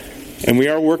And we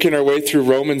are working our way through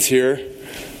Romans here.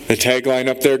 The tagline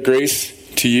up there, grace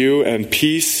to you and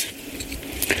peace,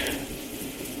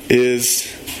 is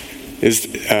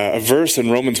a verse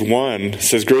in Romans 1. It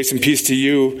says, grace and peace to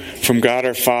you from God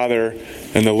our Father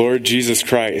and the Lord Jesus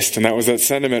Christ. And that was that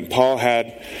sentiment Paul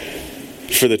had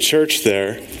for the church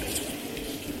there.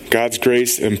 God's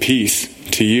grace and peace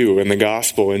to you in the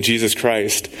gospel in Jesus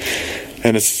Christ.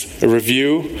 And it's a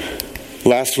review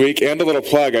last week and a little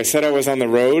plug. I said I was on the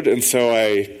road, and so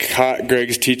I caught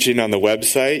Greg's teaching on the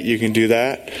website. You can do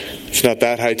that. It's not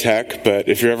that high tech, but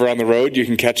if you're ever on the road, you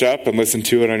can catch up and listen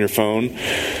to it on your phone.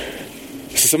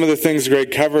 So some of the things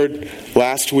Greg covered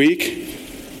last week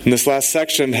in this last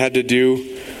section had to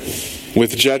do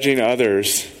with judging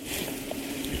others.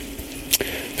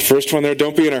 The first one there,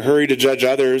 don't be in a hurry to judge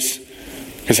others.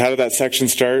 Because how did that section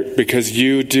start? Because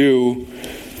you do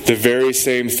the very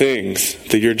same things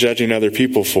that you're judging other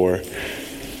people for.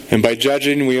 And by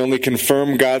judging, we only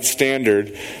confirm God's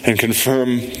standard and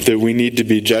confirm that we need to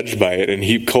be judged by it and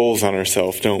heap coals on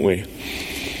ourselves, don't we?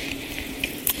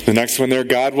 The next one there,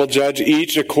 God will judge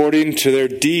each according to their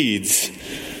deeds.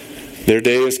 Their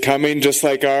day is coming just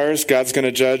like ours. God's going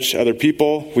to judge other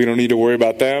people. We don't need to worry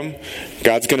about them.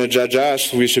 God's going to judge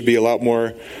us. We should be a lot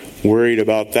more worried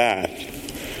about that.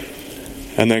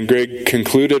 And then Greg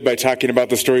concluded by talking about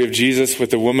the story of Jesus with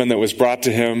the woman that was brought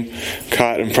to him,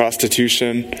 caught in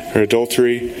prostitution or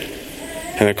adultery,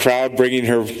 and a crowd bringing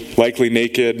her likely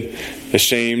naked,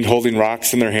 ashamed, holding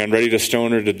rocks in their hand, ready to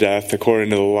stone her to death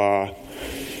according to the law.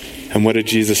 And what did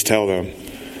Jesus tell them?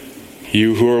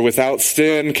 You who are without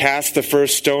sin, cast the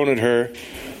first stone at her.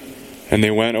 And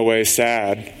they went away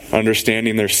sad,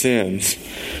 understanding their sins.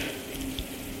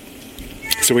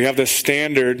 So we have this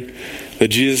standard that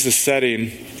Jesus is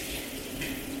setting.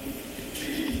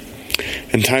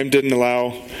 And time didn't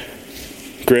allow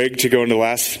Greg to go into the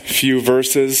last few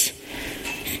verses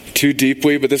too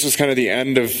deeply, but this was kind of the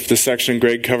end of the section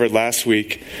Greg covered last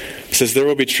week. It says, there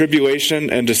will be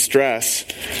tribulation and distress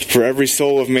for every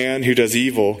soul of man who does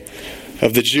evil,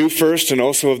 of the Jew first and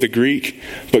also of the Greek,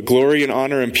 but glory and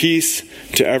honor and peace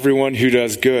to everyone who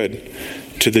does good,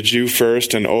 to the Jew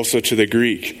first and also to the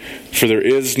Greek, for there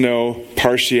is no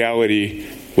partiality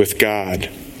with God.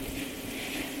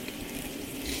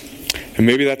 And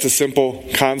maybe that's a simple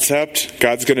concept.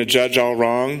 God's going to judge all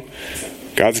wrong.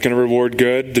 God's going to reward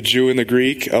good, the Jew and the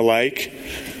Greek alike.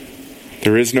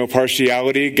 There is no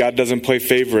partiality. God doesn't play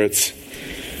favorites.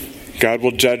 God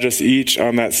will judge us each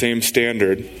on that same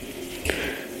standard.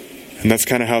 And that's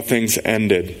kind of how things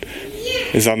ended,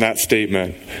 is on that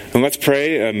statement. And let's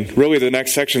pray, and really the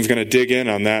next section is going to dig in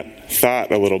on that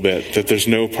thought a little bit, that there's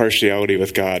no partiality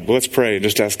with God. But let's pray and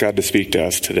just ask God to speak to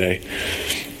us today.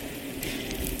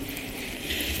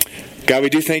 God, we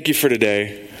do thank you for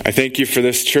today. I thank you for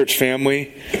this church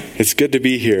family. It's good to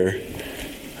be here.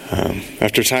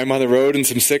 After time on the road and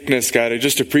some sickness, God, I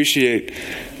just appreciate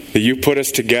that you put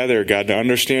us together, God, to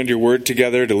understand your word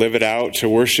together, to live it out, to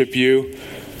worship you.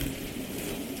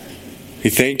 We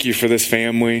thank you for this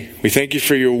family. We thank you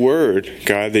for your word,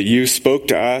 God, that you spoke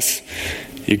to us.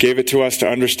 You gave it to us to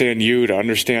understand you, to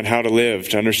understand how to live,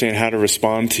 to understand how to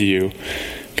respond to you.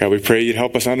 God, we pray you'd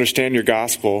help us understand your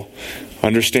gospel,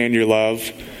 understand your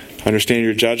love, understand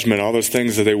your judgment, all those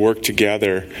things that they work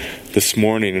together this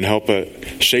morning, and help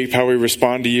it shape how we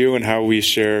respond to you and how we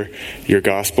share your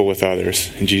gospel with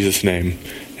others. In Jesus' name,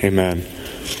 amen.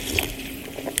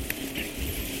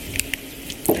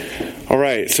 All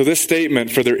right, so this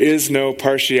statement, for there is no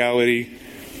partiality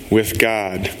with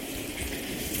God.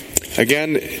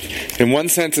 Again, in one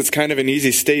sense, it's kind of an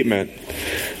easy statement.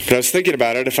 But I was thinking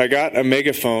about it. If I got a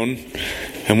megaphone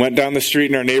and went down the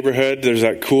street in our neighborhood, there's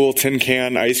that cool tin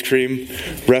can ice cream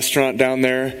restaurant down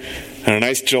there. On a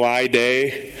nice July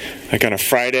day, like on a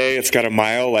Friday, it's got a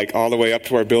mile like all the way up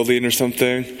to our building or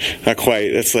something. Not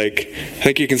quite. It's like, I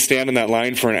think you can stand in that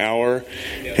line for an hour,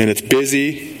 and it's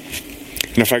busy.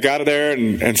 And if I got there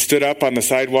and stood up on the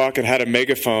sidewalk and had a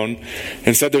megaphone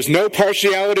and said, there's no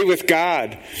partiality with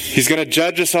God. He's going to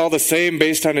judge us all the same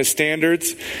based on his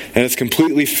standards, and it's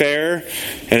completely fair,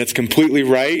 and it's completely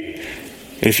right.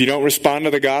 And if you don't respond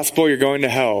to the gospel, you're going to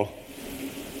hell.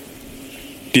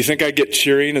 Do you think I'd get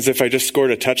cheering as if I just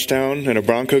scored a touchdown in a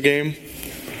Bronco game?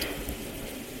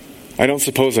 I don't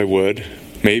suppose I would.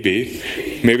 Maybe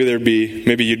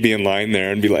you'd be in line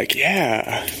there and be like,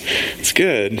 yeah, it's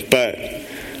good. But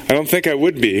I don't think I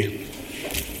would be.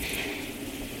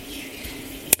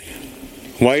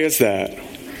 Why is that?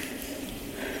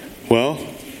 Well,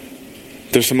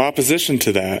 there's some opposition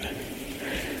to that.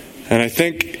 And I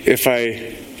think if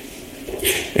I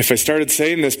if I started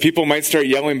saying this, people might start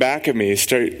yelling back at me,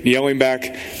 start yelling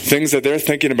back things that they're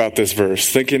thinking about this verse,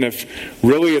 thinking if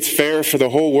really it's fair for the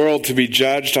whole world to be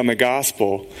judged on the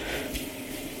gospel.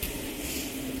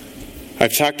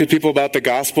 I've talked to people about the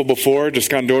gospel before, just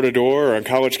gone door to door or on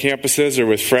college campuses or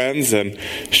with friends and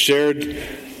shared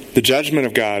the judgment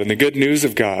of God and the good news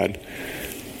of God.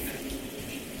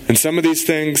 And some of these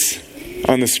things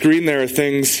on the screen there are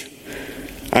things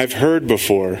I've heard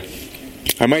before.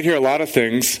 I might hear a lot of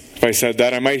things if I said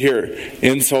that. I might hear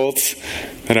insults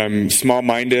that I'm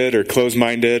small-minded or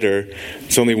closed-minded or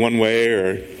it's only one way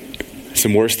or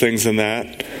some worse things than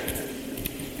that.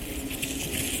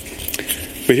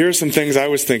 But here are some things I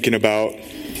was thinking about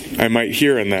I might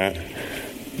hear in that.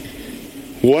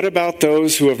 What about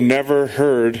those who have never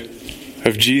heard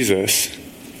of Jesus?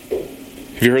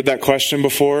 Have you heard that question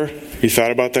before? Have you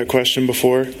thought about that question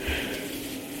before?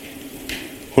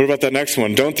 What about that next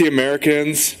one? Don't the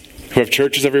Americans who have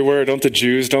churches everywhere, don't the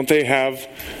Jews, don't they have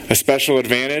a special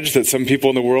advantage that some people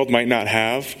in the world might not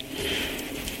have?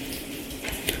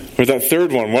 Or that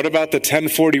third one, what about the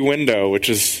 1040 window, which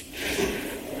is,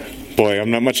 boy,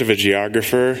 I'm not much of a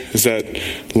geographer. Is that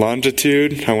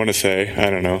longitude? I want to say. I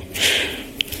don't know.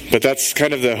 But that's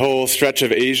kind of the whole stretch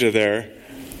of Asia there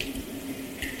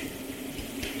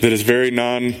that is very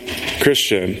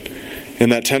non-Christian. In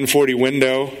that 1040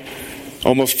 window,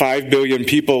 almost 5 billion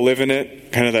people live in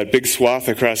it, kind of that big swath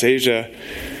across Asia,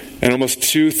 and almost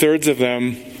 2/3 of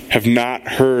them have not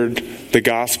heard the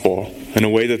gospel in a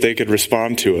way that they could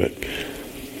respond to it.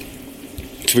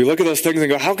 So we look at those things and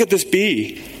go, how could this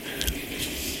be?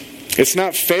 It's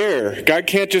not fair. God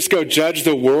can't just go judge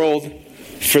the world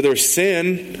for their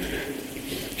sin.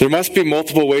 There must be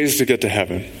multiple ways to get to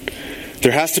heaven.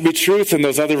 There has to be truth in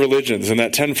those other religions, in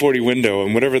that 1040 window,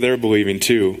 and whatever they're believing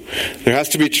too. There has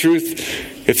to be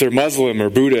truth if they're Muslim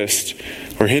or Buddhist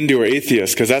or Hindu or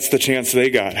atheist, because that's the chance they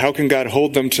got. How can God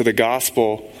hold them to the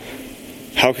gospel?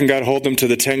 How can God hold them to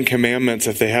the 10 Commandments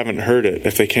if they haven't heard it,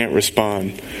 if they can't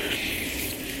respond?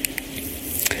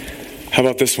 How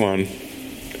about this one?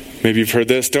 Maybe you've heard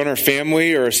this. Don't our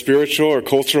family or our spiritual or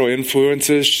cultural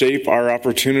influences shape our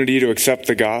opportunity to accept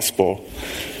the gospel?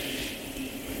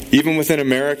 Even within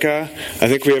America, I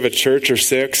think we have a church or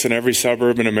 6 in every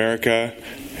suburb in America.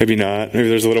 Maybe not. Maybe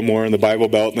there's a little more in the Bible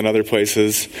Belt than other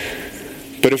places.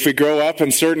 But if we grow up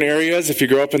in certain areas, if you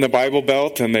grow up in the Bible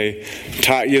Belt and they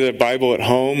taught you the Bible at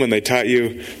home and they taught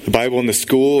you the Bible in the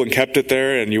school and kept it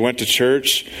there and you went to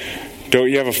church, don't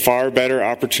you have a far better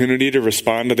opportunity to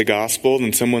respond to the gospel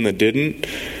than someone that didn't?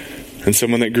 And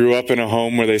someone that grew up in a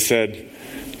home where they said,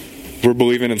 we're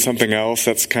believing in something else,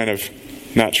 that's kind of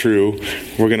not true.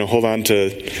 We're going to hold on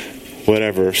to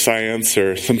whatever, science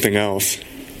or something else.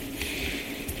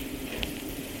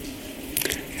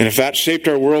 And if that shaped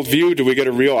our worldview, do we get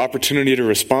a real opportunity to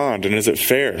respond? And is it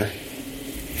fair?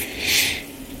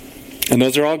 And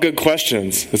those are all good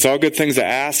questions. It's all good things to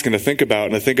ask and to think about,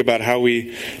 and to think about how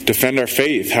we defend our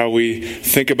faith, how we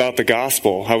think about the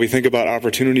gospel, how we think about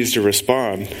opportunities to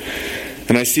respond.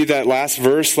 And I see that last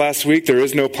verse last week, there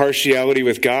is no partiality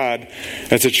with God.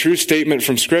 That's a true statement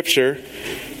from Scripture.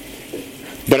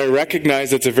 But I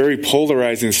recognize it's a very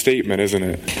polarizing statement, isn't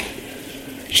it?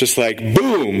 It's just like,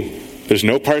 boom, there's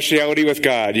no partiality with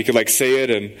God. You could like say it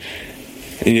and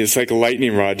it's like a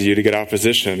lightning rod to you to get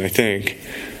opposition, I think.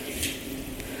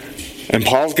 And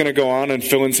Paul's going to go on and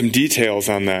fill in some details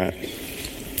on that.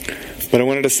 But I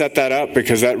wanted to set that up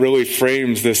because that really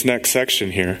frames this next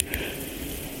section here.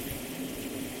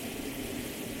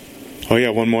 Oh yeah,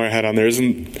 one more I had on there.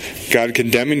 Isn't God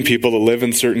condemning people that live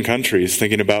in certain countries?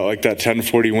 Thinking about like that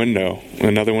 1040 window.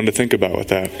 Another one to think about with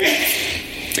that.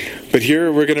 But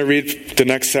here we're going to read the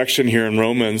next section here in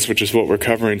Romans, which is what we're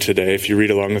covering today, if you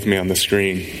read along with me on the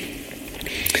screen.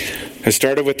 I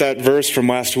started with that verse from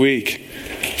last week.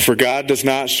 For God does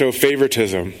not show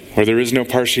favoritism, or there is no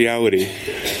partiality.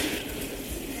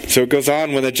 So it goes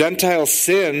on, when the Gentiles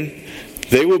sin,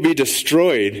 they will be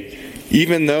destroyed,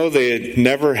 even though they had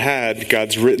never had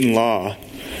God's written law.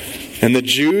 And the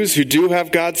Jews who do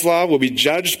have God's law will be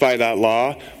judged by that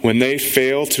law when they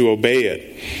fail to obey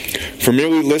it. For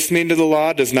merely listening to the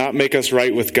law does not make us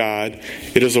right with God.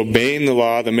 It is obeying the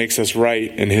law that makes us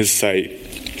right in His sight.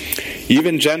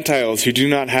 Even Gentiles who do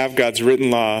not have God's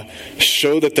written law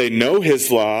show that they know His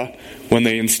law when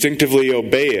they instinctively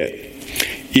obey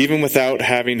it, even without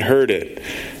having heard it.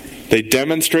 They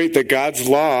demonstrate that God's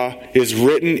law is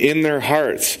written in their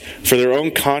hearts, for their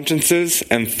own consciences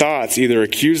and thoughts either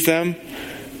accuse them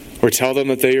or tell them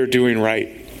that they are doing right.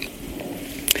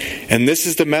 And this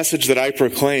is the message that I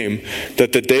proclaim,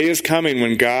 that the day is coming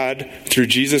when God, through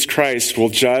Jesus Christ, will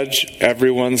judge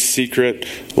everyone's secret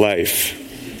life.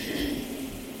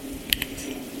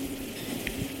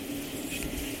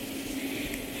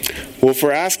 Well, if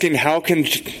we're asking how can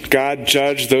God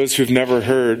judge those who've never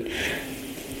heard,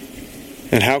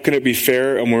 and how can it be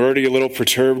fair, and we're already a little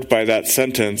perturbed by that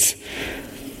sentence,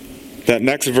 that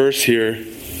next verse here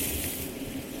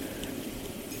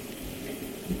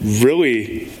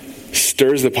really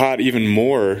stirs the pot even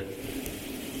more.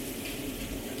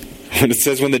 When it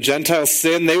says, when the Gentiles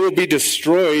sin, they will be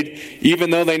destroyed, even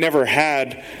though they never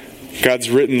had God's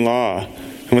written law.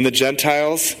 And when the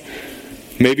Gentiles,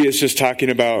 maybe it's just talking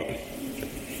about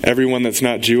everyone that's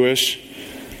not Jewish.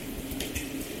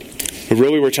 But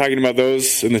really we're talking about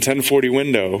those in the 1040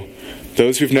 window,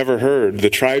 those who've never heard, the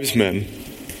tribesmen.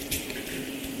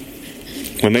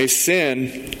 When they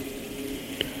sin,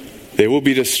 they will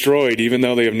be destroyed even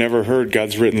though they have never heard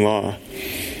God's written law.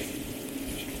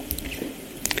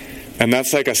 And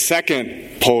that's like a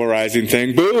second polarizing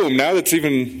thing. Boom! Now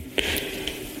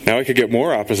I could get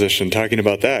more opposition talking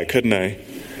about that, couldn't I?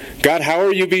 God, how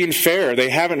are you being fair? They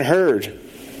haven't heard.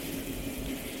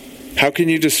 How can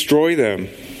you destroy them?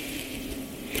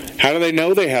 How do they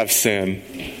know they have sin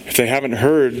if they haven't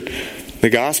heard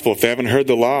the gospel, if they haven't heard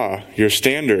the law, your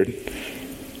standard?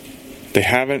 They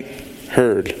haven't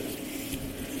heard.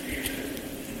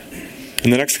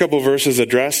 And the next couple of verses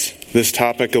address this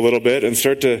topic a little bit and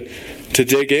start to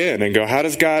dig in and go, how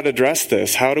does God address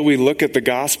this? How do we look at the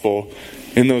gospel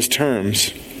in those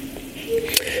terms?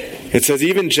 It says,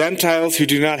 even Gentiles who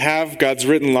do not have God's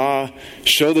written law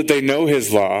show that they know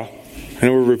his law. I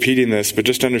know we're repeating this, but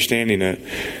just understanding it.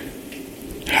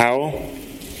 How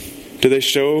do they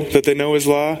show that they know his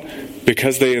law?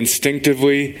 Because they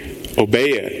instinctively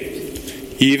obey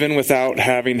it, even without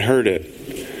having heard it.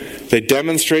 They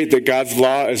demonstrate that God's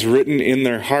law is written in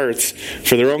their hearts,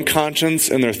 for their own conscience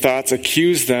and their thoughts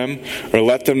accuse them or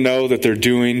let them know that they're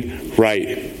doing right.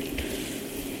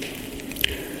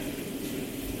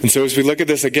 And so as we look at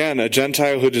this again, a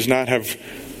Gentile who does not have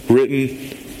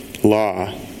written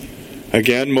law.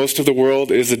 Again, most of the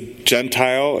world is a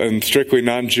Gentile and strictly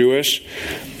non-Jewish.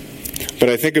 But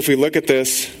I think if we look at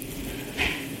this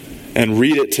and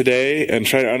read it today and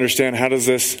try to understand how does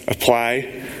this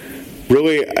apply,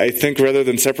 really, I think rather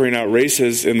than separating out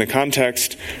races in the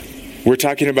context, we're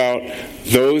talking about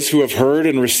those who have heard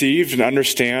and received and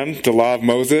understand the law of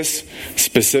Moses,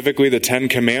 specifically the 10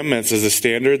 Commandments as a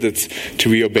standard that's to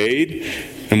be obeyed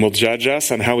and will judge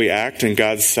us on how we act in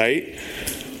God's sight.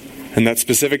 And that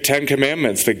specific 10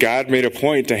 Commandments that God made a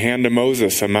point to hand to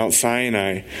Moses on Mount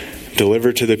Sinai,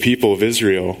 deliver to the people of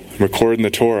Israel, record in the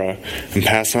Torah, and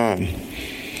pass on.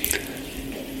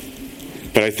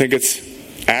 But I think it's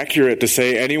accurate to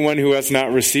say anyone who has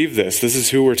not received this is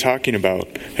who we're talking about.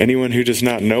 Anyone who does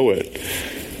not know it.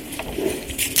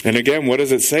 And again, what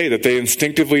does it say? That they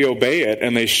instinctively obey it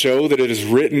and they show that it is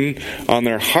written on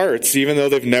their hearts even though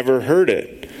they've never heard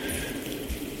it.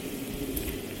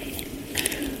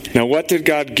 Now, what did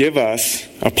God give us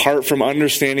apart from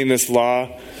understanding this law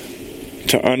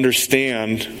to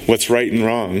understand what's right and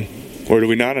wrong? Or do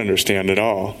we not understand at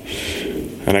all?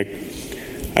 And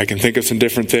I can think of some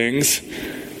different things.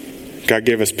 God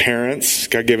gave us parents.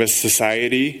 God gave us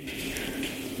society.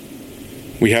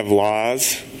 We have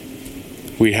laws.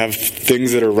 We have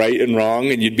things that are right and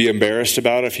wrong and you'd be embarrassed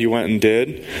about if you went and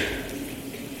did.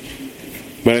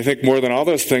 But I think more than all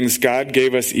those things, God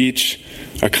gave us each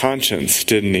a conscience,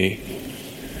 didn't he?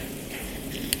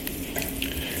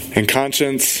 And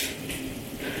conscience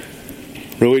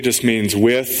really just means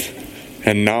with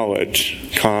and knowledge,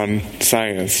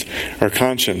 science, or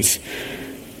conscience.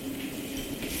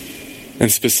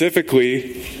 And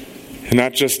specifically,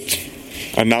 not just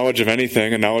a knowledge of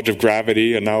anything, a knowledge of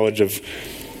gravity, a knowledge of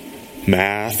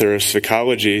math or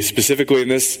psychology. Specifically in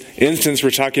this instance, we're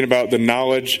talking about the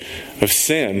knowledge of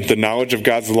sin, the knowledge of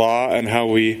God's law and how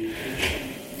we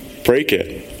break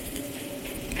it.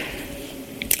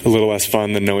 A little less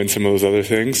fun than knowing some of those other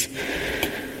things.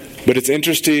 But it's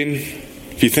interesting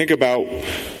if you think about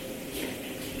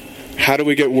how do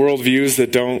we get worldviews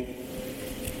that don't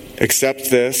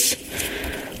accept this.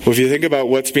 Well, if you think about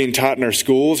what's being taught in our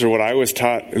schools, or what I was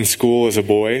taught in school as a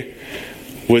boy,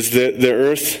 was that the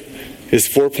earth is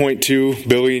 4.2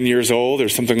 billion years old or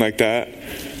something like that.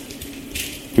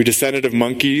 We descended of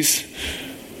monkeys.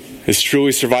 It's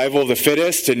truly survival of the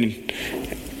fittest, and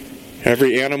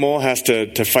every animal has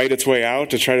to fight its way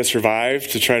out to try to survive,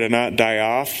 to try to not die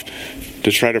off,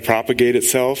 to try to propagate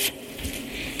itself.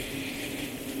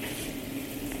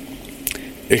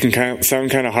 it can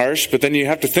sound kind of harsh, but then you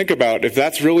have to think about, if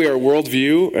that's really our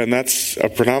worldview, and that's a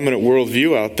predominant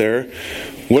worldview out there,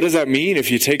 what does that mean if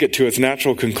you take it to its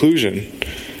natural conclusion?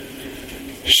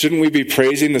 Shouldn't we be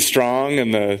praising the strong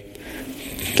and the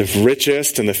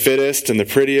richest and the fittest and the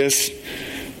prettiest?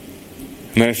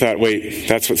 And then I thought, wait,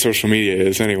 that's what social media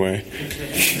is anyway.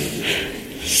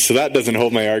 So that doesn't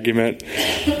hold my argument.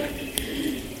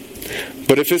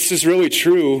 But if this is really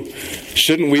true,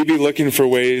 shouldn't we be looking for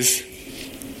ways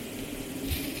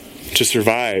to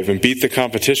survive and beat the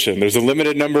competition? There's a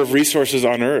limited number of resources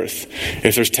on Earth.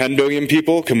 If there's 10 billion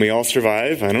people, can we all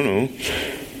survive? I don't know.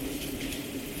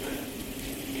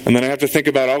 And then I have to think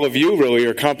about all of you really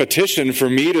are competition for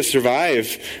me to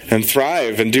survive and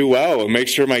thrive and do well and make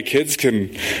sure my kids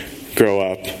can grow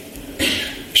up.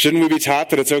 Shouldn't we be taught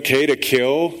that it's okay to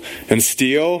kill and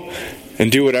steal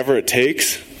and do whatever it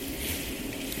takes?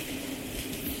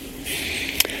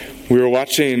 We were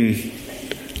watching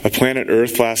A Planet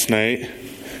Earth last night,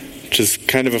 which is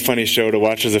kind of a funny show to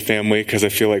watch as a family because I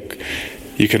feel like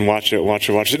you can watch it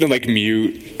and like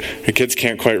mute. The kids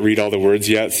can't quite read all the words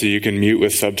yet, so you can mute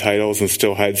with subtitles and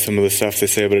still hide some of the stuff they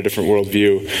say about a different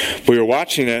worldview. But we were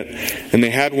watching it, and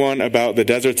they had one about the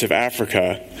deserts of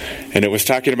Africa, and it was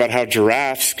talking about how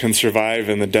giraffes can survive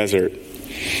in the desert.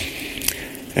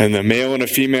 And the male and a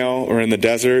female are in the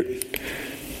desert,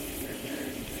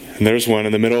 and there's one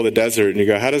in the middle of the desert, and you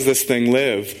go, how does this thing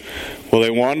live? Well,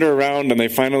 they wander around and they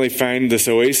finally find this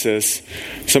oasis,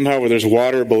 somehow where there's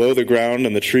water below the ground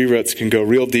and the tree roots can go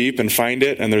real deep and find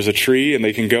it, and there's a tree and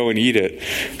they can go and eat it.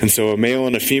 And so a male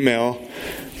and a female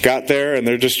got there and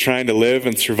they're just trying to live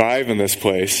and survive in this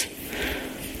place.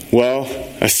 Well,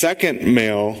 a second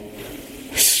male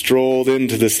strolled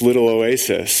into this little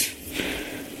oasis.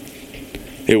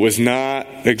 It was not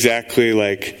exactly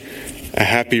like a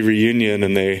happy reunion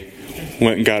and they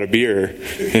went and got a beer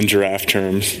in giraffe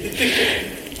terms.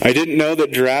 I didn't know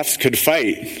that giraffes could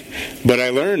fight, but I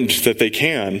learned that they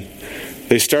can.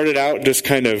 They started out just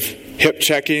kind of hip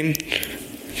checking,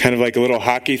 kind of like a little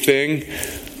hockey thing,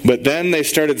 but then they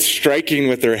started striking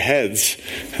with their heads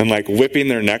and like whipping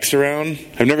their necks around.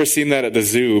 I've never seen that at the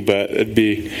zoo, but I'd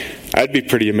be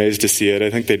pretty amazed to see it. I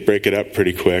think they'd break it up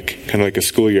pretty quick, kind of like a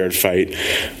schoolyard fight.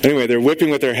 Anyway, they're whipping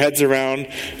with their heads around,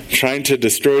 trying to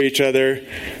destroy each other.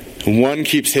 One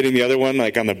keeps hitting the other one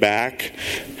like on the back,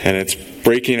 and it's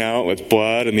breaking out with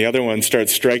blood, and the other one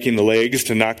starts striking the legs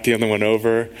to knock the other one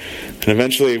over. And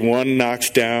eventually one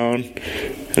knocks down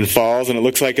and falls, and it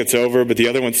looks like it's over, but the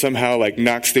other one somehow like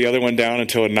knocks the other one down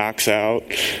until it knocks out,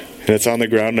 and it's on the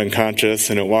ground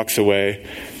unconscious, and it walks away.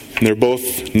 And they're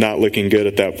both not looking good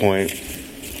at that point.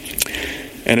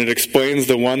 And it explains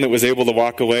the one that was able to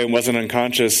walk away and wasn't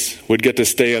unconscious would get to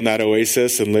stay in that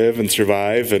oasis and live and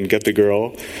survive and get the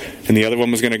girl. And the other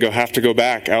one was going to have to go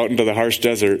back out into the harsh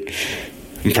desert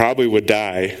and probably would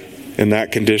die in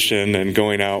that condition and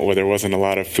going out where there wasn't a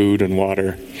lot of food and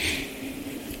water.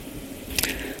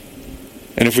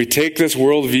 And if we take this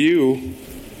worldview,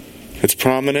 it's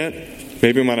prominent.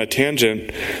 Maybe I'm on a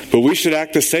tangent, but we should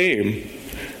act the same.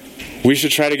 We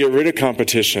should try to get rid of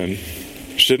competition,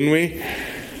 shouldn't we?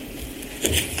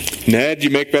 Ned, you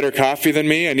make better coffee than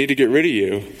me. I need to get rid of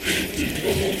you.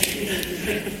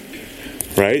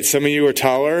 Right? Some of you are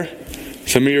taller.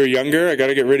 Some of you are younger. I got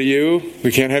to get rid of you.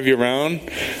 We can't have you around.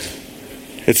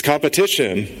 It's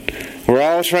competition. We're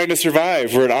all trying to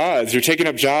survive. We're at odds. You're taking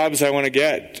up jobs I want to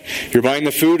get. You're buying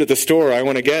the food at the store I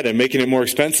want to get and making it more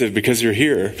expensive because you're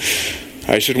here.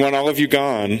 I should want all of you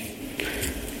gone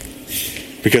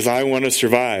because I want to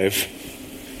survive.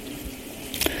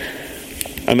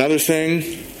 Another thing,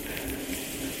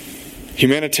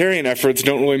 humanitarian efforts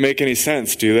don't really make any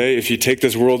sense, do they? If you take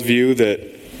this worldview that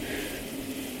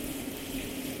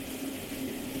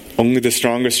only the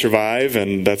strongest survive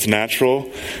and that's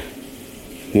natural,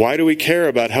 why do we care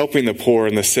about helping the poor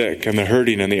and the sick and the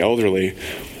hurting and the elderly?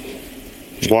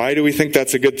 Why do we think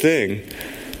that's a good thing?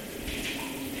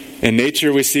 In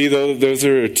nature, we see those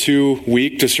are too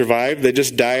weak to survive. They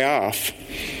just die off.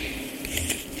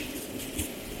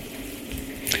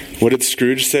 What did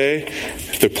Scrooge say?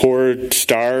 If the poor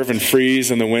starve and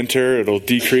freeze in the winter, it'll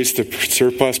decrease the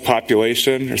surplus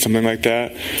population or something like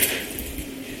that.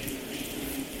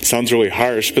 Sounds really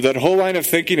harsh, but that whole line of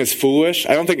thinking is foolish.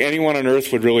 I don't think anyone on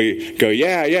earth would really go,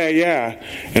 yeah,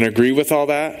 and agree with all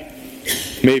that.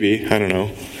 Maybe, I don't know.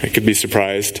 I could be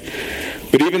surprised.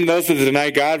 But even those that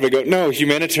deny God would go, no,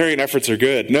 humanitarian efforts are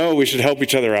good. No, we should help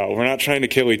each other out. We're not trying to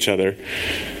kill each other.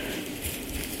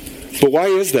 But why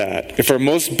is that? If our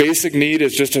most basic need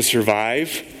is just to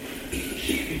survive,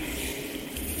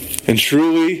 and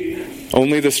truly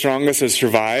only the strongest has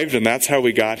survived, and that's how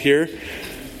we got here,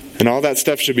 and all that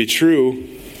stuff should be true.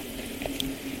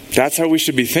 That's how we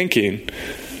should be thinking.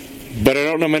 But I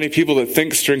don't know many people that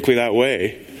think strictly that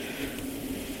way.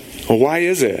 Well, why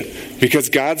is it? Because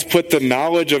God's put the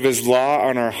knowledge of his law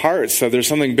on our hearts. So there's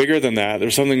something bigger than that.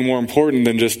 There's something more important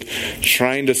than just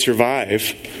trying to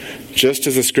survive, just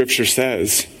as the scripture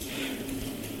says.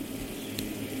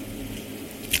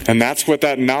 And that's what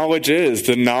that knowledge is,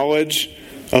 the knowledge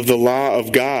of the law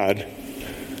of God.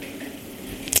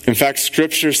 In fact,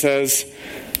 scripture says,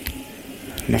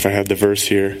 I don't know if I have the verse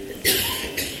here.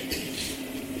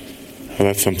 Oh,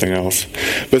 that's something else.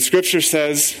 But scripture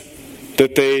says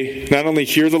that they not only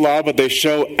hear the law, but they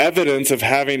show evidence of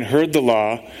having heard the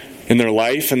law in their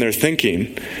life and their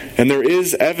thinking. And there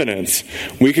is evidence.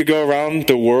 We could go around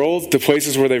the world to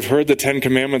places where they've heard the 10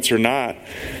 Commandments or not,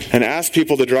 and ask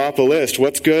people to draw up a list.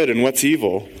 What's good and what's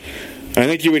evil? I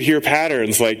think you would hear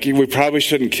patterns like we probably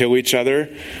shouldn't kill each other.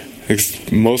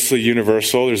 It's mostly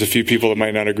universal. There's a few people that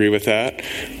might not agree with that.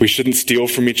 We shouldn't steal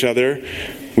from each other.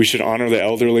 We should honor the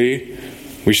elderly.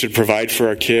 We should provide for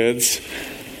our kids.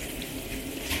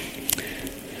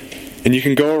 And you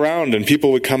can go around and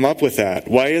people would come up with that.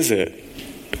 Why is it?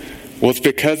 Well, it's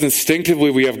because instinctively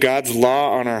we have God's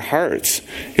law on our hearts.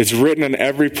 It's written in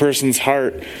every person's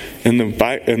heart in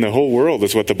the whole world,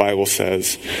 is what the Bible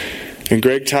says. And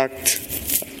Greg talked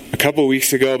a couple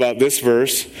weeks ago about this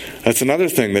verse. That's another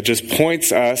thing that just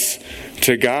points us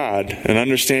to God and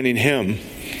understanding him.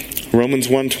 Romans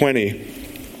 1:20.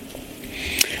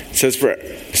 It says, "For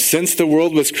since the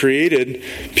world was created,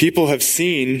 people have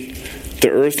seen the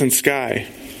earth and sky.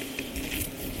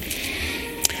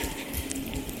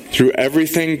 Through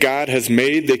everything God has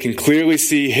made, they can clearly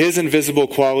see his invisible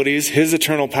qualities, his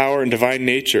eternal power and divine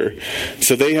nature.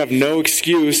 So they have no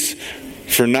excuse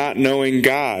for not knowing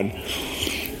God."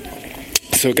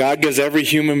 So God gives every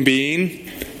human being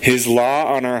his law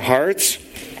on our hearts.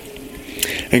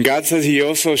 And God says he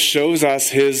also shows us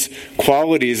his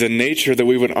qualities and nature that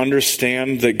we would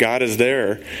understand that God is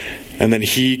there and that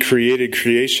he created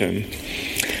creation.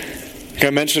 Like I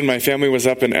mentioned, my family was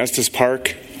up in Estes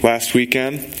Park last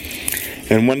weekend.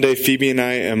 And one day Phoebe and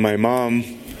I and my mom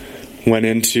went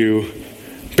into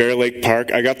Bear Lake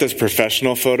Park. I got this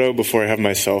professional photo before I have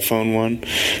my cell phone one.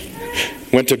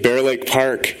 Went to Bear Lake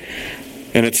Park.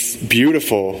 And it's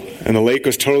beautiful. And the lake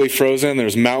was totally frozen.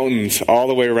 There's mountains all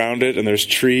the way around it. And there's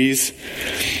trees.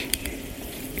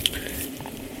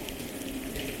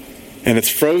 And it's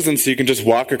frozen so you can just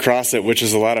walk across it, which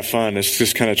is a lot of fun. It's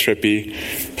just kind of trippy.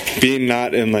 Being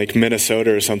not in like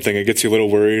Minnesota or something, it gets you a little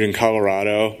worried in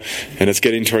Colorado. And it's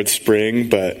getting towards spring,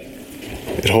 but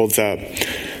it holds up.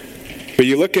 But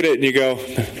you look at it and you go,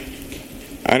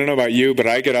 I don't know about you, but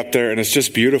I get up there and it's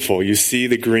just beautiful. You see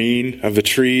the green of the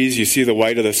trees. You see the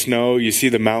white of the snow. You see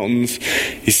the mountains.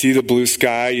 You see the blue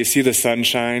sky. You see the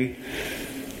sunshine.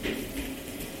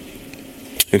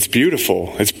 It's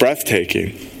beautiful. It's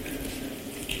breathtaking.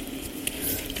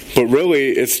 But really,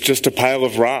 it's just a pile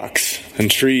of rocks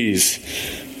and trees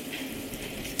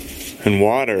and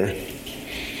water.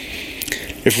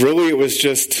 If really it was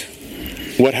just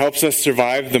what helps us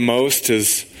survive the most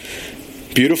is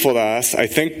beautiful to us, I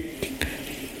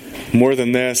think more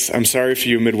than this, I'm sorry for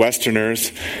you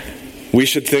Midwesterners, we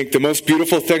should think the most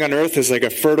beautiful thing on earth is like a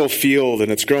fertile field and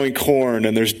it's growing corn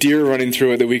and there's deer running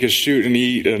through it that we could shoot and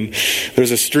eat and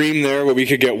there's a stream there where we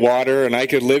could get water and I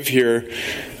could live here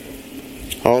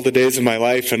all the days of my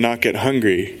life and not get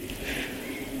hungry.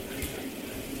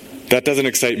 That doesn't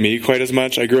excite me quite as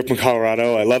much. I grew up in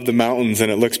Colorado. I love the mountains and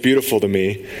it looks beautiful to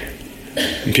me.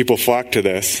 And people flock to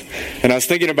this. And I was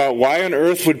thinking about why on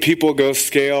earth would people go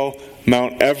scale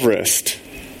Mount Everest?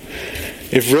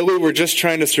 If really we're just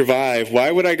trying to survive,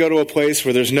 why would I go to a place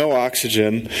where there's no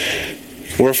oxygen?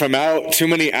 Or if I'm out too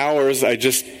many hours,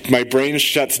 my brain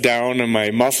shuts down and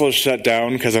my muscles shut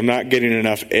down because I'm not getting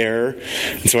enough air.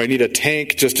 And so I need a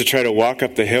tank just to try to walk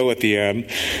up the hill at the end.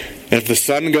 And if the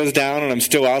sun goes down and I'm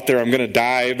still out there, I'm going to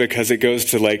die because it goes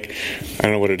to I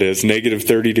don't know what it is, negative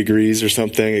 30 degrees or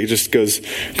something. It just goes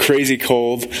crazy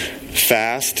cold,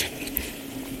 fast.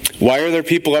 Why are there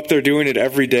people up there doing it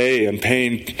every day and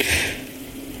paying,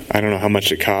 I don't know how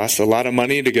much it costs, a lot of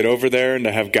money to get over there and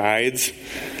to have guides?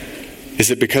 Is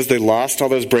it because they lost all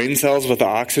those brain cells with the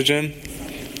oxygen?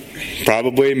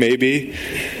 Probably, maybe.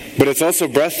 But it's also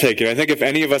breathtaking. I think if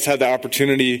any of us had the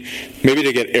opportunity maybe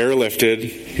to get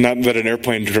airlifted, not that an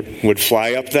airplane would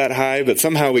fly up that high, but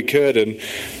somehow we could, and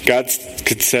God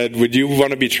said, would you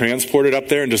want to be transported up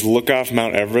there and just look off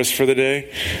Mount Everest for the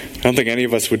day? I don't think any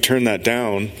of us would turn that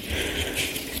down.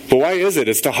 But why is it?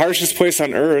 It's the harshest place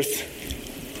on earth.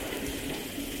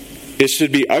 it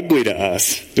should be ugly to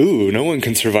us. Ooh, no one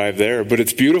can survive there. But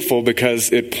it's beautiful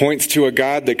because it points to a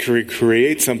God that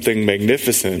creates something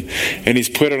magnificent. And he's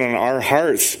put it on our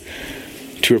hearts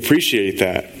to appreciate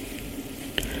that.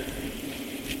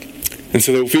 And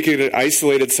so that if we could get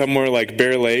isolated somewhere like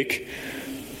Bear Lake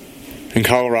in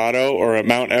Colorado, or at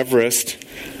Mount Everest,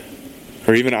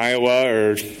 or even Iowa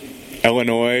or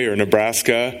Illinois or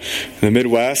Nebraska in the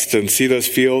Midwest, and see those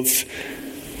fields,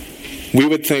 we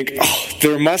would think, oh,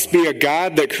 there must be a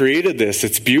God that created this.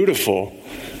 It's beautiful,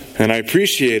 and I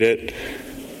appreciate it.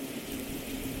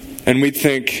 And we'd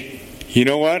think, you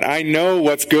know what? I know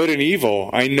what's good and evil.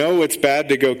 I know it's bad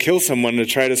to go kill someone to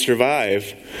try to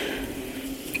survive.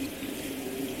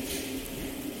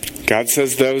 God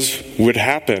says those would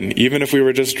happen, even if we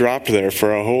were just dropped there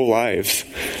for our whole lives.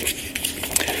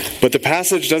 But the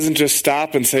passage doesn't just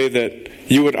stop and say that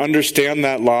you would understand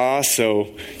that law, so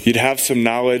you'd have some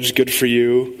knowledge, good for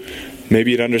you.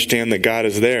 Maybe you'd understand that God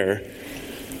is there.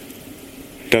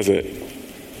 Does it?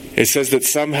 It says that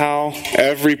somehow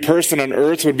every person on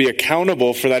earth would be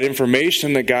accountable for that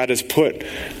information that God has put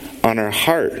on our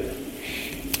heart.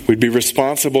 We'd be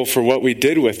responsible for what we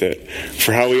did with it,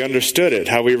 for how we understood it,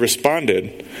 how we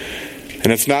responded.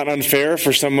 And it's not unfair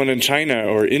for someone in China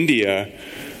or India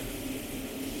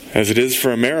as it is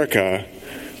for America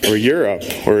or Europe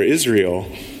or Israel.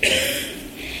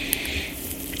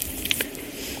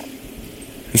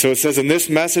 And so it says, in this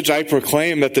message I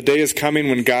proclaim that the day is coming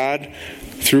when God,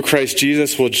 through Christ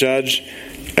Jesus, will judge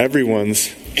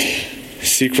everyone's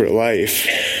secret life.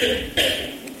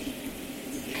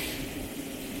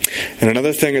 And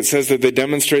another thing, it says that they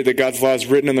demonstrate that God's law is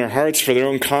written in their hearts for their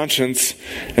own conscience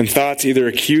and thoughts either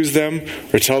accuse them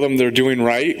or tell them they're doing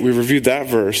right. We reviewed that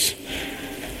verse.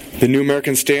 The New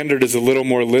American Standard is a little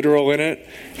more literal in it,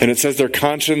 and it says their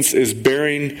conscience is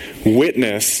bearing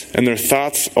witness and their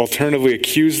thoughts alternatively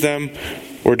accuse them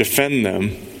or defend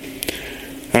them.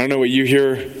 I don't know what you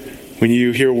hear when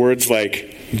you hear words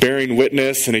like bearing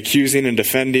witness and accusing and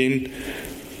defending.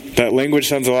 That language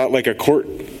sounds a lot like a court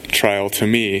trial to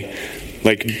me,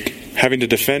 like having to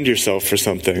defend yourself for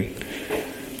something.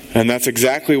 And that's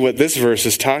exactly what this verse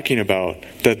is talking about,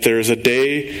 that there's a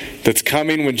day that's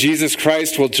coming when Jesus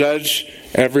Christ will judge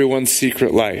everyone's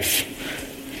secret life.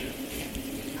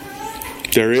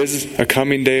 There is a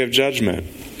coming day of judgment,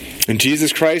 and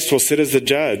Jesus Christ will sit as the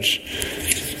judge.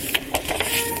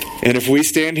 And if we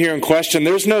stand here and question,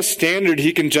 there's no standard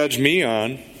he can judge me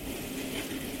on,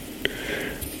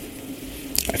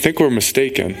 I think we're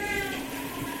mistaken.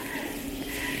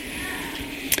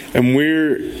 And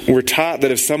we're taught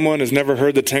that if someone has never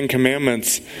heard the Ten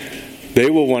Commandments, they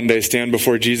will one day stand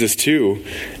before Jesus too.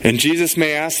 And Jesus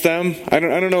may ask them, I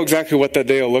don't know exactly what that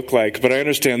day will look like, but I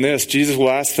understand this. Jesus will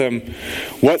ask them,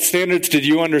 what standards did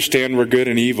you understand were good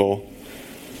and evil?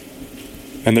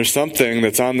 And there's something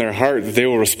that's on their heart that they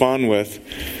will respond with.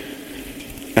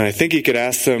 And I think he could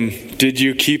ask them, did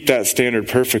you keep that standard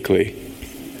perfectly?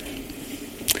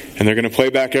 And they're going to play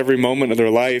back every moment of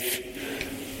their life,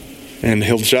 and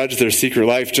he'll judge their secret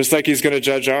life just like he's going to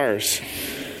judge ours.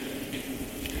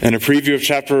 In a preview of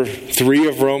chapter 3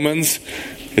 of Romans,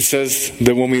 it says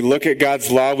that when we look at God's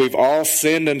law, we've all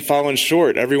sinned and fallen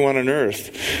short, everyone on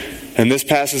earth. And this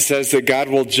passage says that God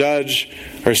will judge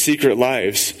our secret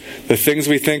lives, the things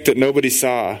we think that nobody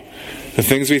saw, the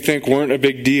things we think weren't a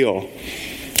big deal,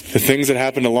 the things that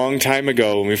happened a long time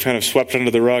ago and we've kind of swept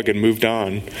under the rug and moved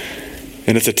on.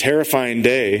 And it's a terrifying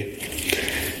day.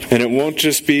 And it won't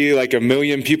just be like a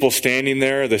million people standing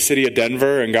there, the city of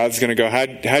Denver, and God's going to go,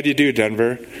 how'd you do,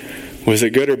 Denver? Was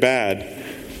it good or bad?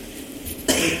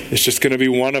 It's just going to be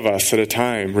one of us at a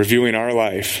time, reviewing our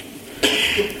life,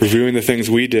 reviewing the things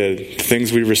we did, the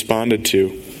things we responded to.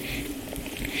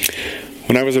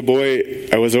 When I was a boy,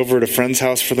 I was over at a friend's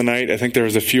house for the night. I think there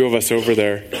was a few of us over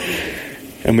there.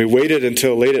 And we waited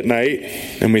until late at night,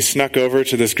 and we snuck over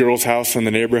to this girl's house in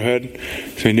the neighborhood.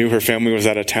 So we knew her family was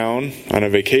out of town on a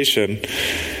vacation.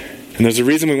 And there's a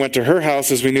reason we went to her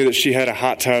house is we knew that she had a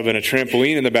hot tub and a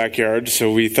trampoline in the backyard.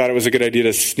 So we thought it was a good idea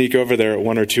to sneak over there at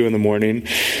 1 or 2 in the morning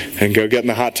and go get in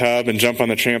the hot tub and jump on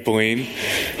the trampoline.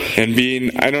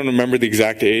 And I don't remember the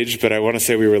exact age, but I want to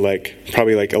say we were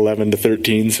probably 11 to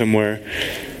 13 somewhere.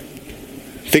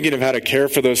 Thinking of how to care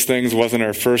for those things wasn't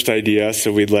our first idea,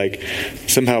 so we'd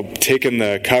somehow taken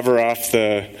the cover off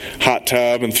the hot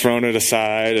tub and thrown it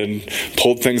aside and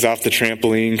pulled things off the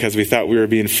trampoline because we thought we were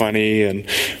being funny, and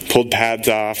pulled pads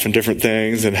off and different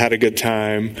things and had a good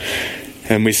time.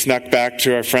 And we snuck back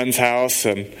to our friend's house,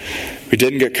 and we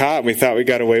didn't get caught. We thought we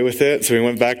got away with it, so we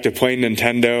went back to playing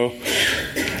Nintendo,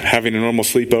 having a normal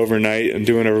sleepover night and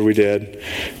doing whatever we did,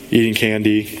 eating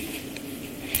candy.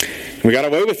 We got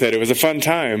away with it. It was a fun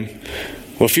time.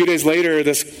 Well, a few days later,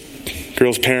 this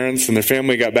girl's parents and their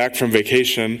family got back from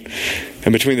vacation,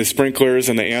 and between the sprinklers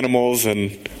and the animals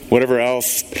and whatever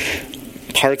else,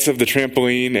 parts of the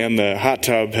trampoline and the hot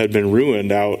tub had been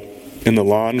ruined out in the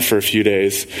lawn for a few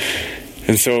days.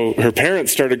 And so her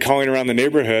parents started calling around the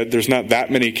neighborhood. There's not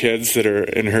that many kids that are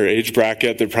in her age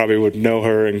bracket that probably would know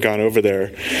her and gone over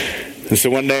there. And so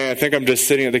one day, I think I'm just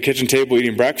sitting at the kitchen table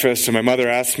eating breakfast, and my mother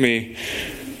asked me,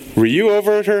 "Were you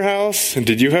over at her house? And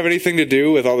did you have anything to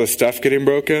do with all this stuff getting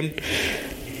broken?"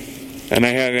 And I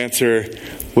had an answer,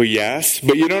 "Well, yes,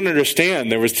 but you don't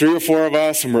understand. There was 3 or 4 of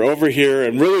us, and we're over here,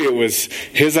 and really it was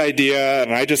his idea,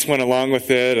 and I just went along with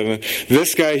it, and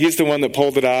this guy, he's the one that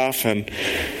pulled it off." And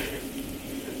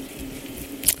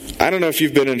I don't know if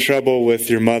you've been in trouble with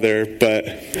your mother, but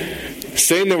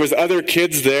saying there was other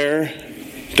kids there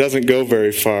doesn't go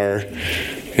very far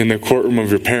in the courtroom of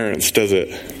your parents, does it?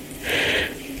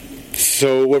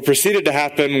 So what proceeded to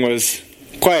happen was,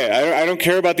 quiet, I don't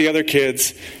care about the other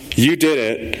kids. You did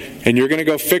it, and you're going to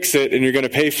go fix it, and you're going to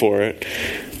pay for it.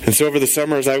 And so over the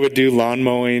summers, I would do lawn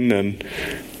mowing and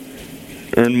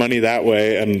earn money that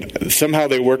way, and somehow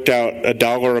they worked out a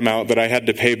dollar amount that I had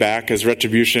to pay back as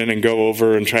retribution and go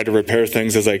over and try to repair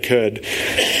things as I could.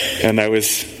 And I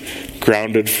was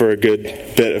grounded for a good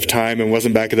bit of time and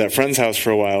wasn't back at that friend's house for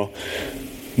a while.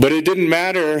 But it didn't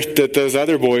matter that those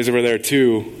other boys were there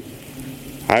too.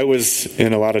 I was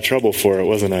in a lot of trouble for it,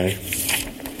 wasn't I?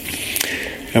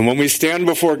 And when we stand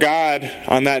before God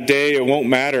on that day, it won't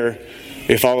matter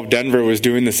if all of Denver was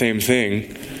doing the same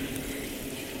thing.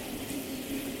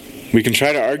 We can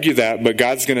try to argue that, but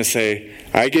God's going to say,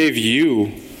 "I gave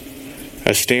you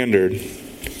a standard.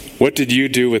 What did you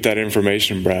do with that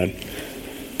information, Brad?"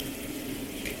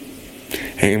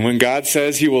 And when God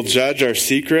says he will judge our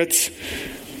secrets,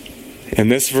 in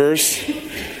this verse,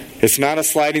 it's not a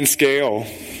sliding scale.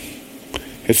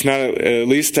 It's not, at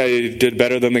least I did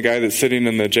better than the guy that's sitting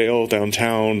in the jail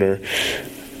downtown, or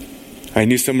I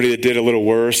knew somebody that did a little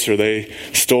worse, or they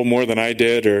stole more than I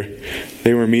did, or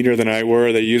they were meaner than I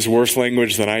were, they used worse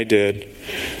language than I did.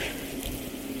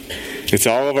 It's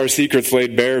all of our secrets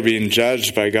laid bare being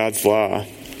judged by God's law.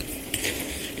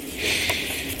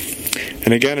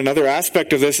 And again, another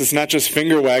aspect of this is not just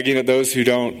finger wagging at those who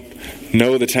don't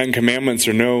know the 10 Commandments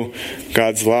or know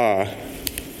God's law.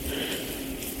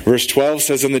 Verse 12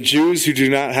 says, "And the Jews who do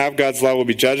not have God's law will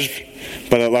be judged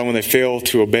by that law when they fail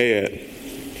to obey it."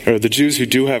 Or the Jews who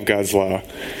do have God's law.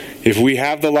 If we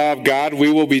have the law of God,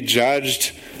 we will be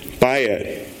judged by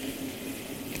it.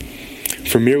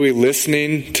 For merely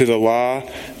listening to the law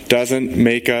doesn't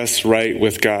make us right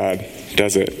with God,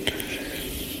 does it?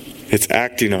 It's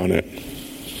acting on it.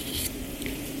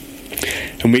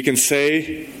 And we can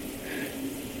say,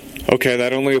 okay,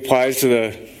 that only applies to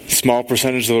the small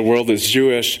percentage of the world that's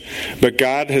Jewish, but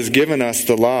God has given us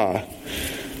the law.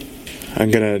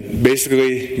 I'm going to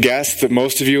basically guess that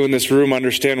most of you in this room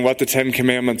understand what the 10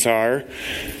 Commandments are.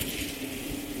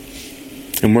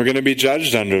 And we're going to be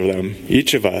judged under them,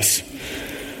 each of us.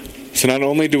 So not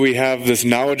only do we have this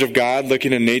knowledge of God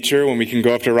looking in nature when we can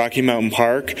go up to Rocky Mountain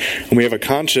Park, and we have a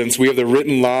conscience, we have the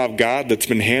written law of God that's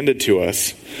been handed to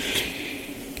us.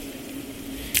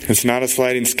 It's not a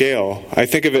sliding scale. I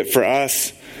think of it for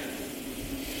us,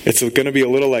 it's going to be a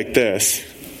little like this.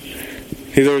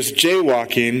 There's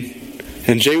jaywalking,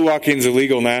 and jaywalking's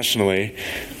illegal nationally,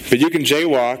 but you can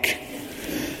jaywalk,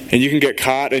 and you can get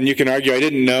caught, and you can argue, I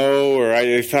didn't know, or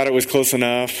I thought it was close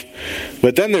enough.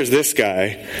 But then there's this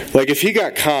guy. Like, if he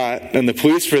got caught, and the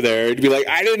police were there, he'd be like,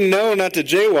 I didn't know not to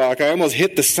jaywalk. I almost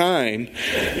hit the sign.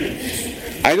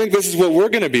 I think this is what we're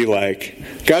going to be like.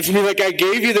 God's going to be like, I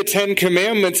gave you the 10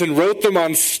 Commandments and wrote them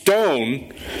on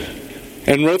stone,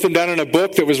 and wrote them down in a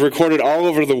book that was recorded all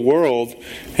over the world,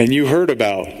 and you heard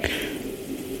about.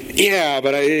 Yeah,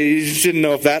 but I didn't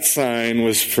know if that sign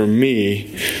was for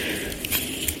me.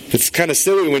 It's kind of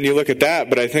silly when you look at that,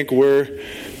 but I think we're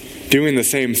doing the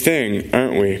same thing,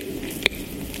 aren't we?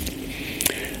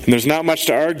 And there's not much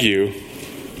to argue.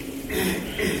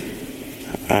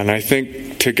 And I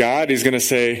think to God, he's going to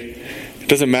say, it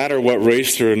doesn't matter what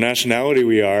race or nationality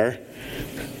we are.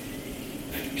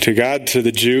 To God, to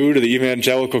the Jew, to the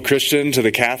evangelical Christian, to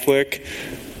the Catholic,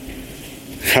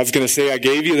 God's going to say, I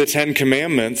gave you the 10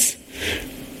 Commandments.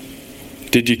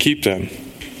 Did you keep them?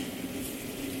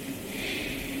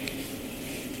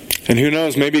 And who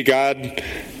knows, maybe God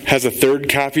has a third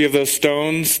copy of those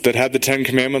stones that had the 10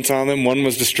 Commandments on them. One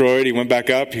was destroyed, he went back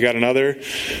up, he got another.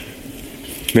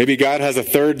 Maybe God has a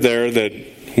third there that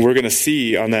we're going to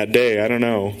see on that day. I don't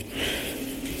know.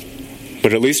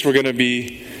 But at least we're going to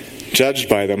be judged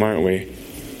by them, aren't we?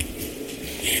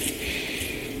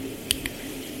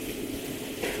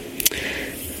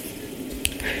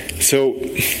 So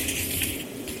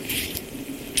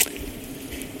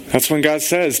that's when God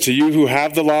says, to you who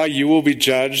have the law, you will be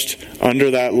judged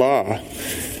under that law.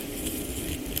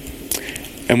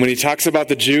 And when he talks about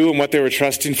the Jew and what they were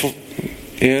trusting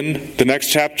in, the next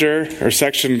chapter or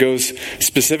section goes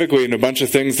specifically in a bunch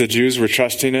of things the Jews were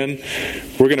trusting in.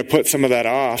 We're going to put some of that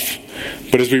off.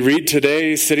 But as we read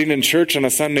today, sitting in church on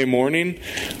a Sunday morning,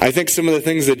 I think some of the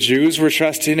things the Jews were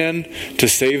trusting in to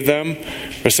save them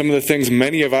are some of the things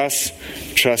many of us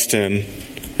trust in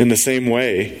the same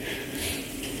way.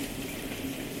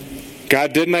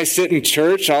 God, didn't I sit in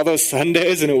church all those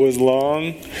Sundays and it was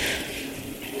long?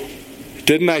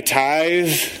 Didn't I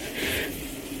tithe?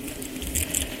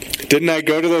 Didn't I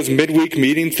go to those midweek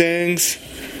meeting things?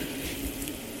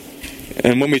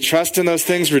 And when we trust in those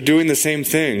things, we're doing the same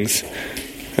things.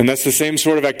 And that's the same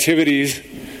sort of activities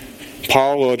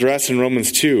Paul will address in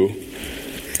Romans 2.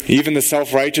 Even the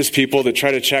self-righteous people that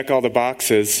try to check all the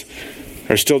boxes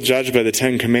are still judged by the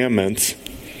 10 Commandments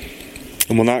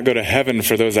and will not go to heaven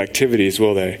for those activities,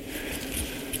 will they?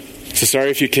 So sorry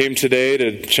if you came today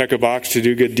to check a box to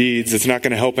do good deeds. It's not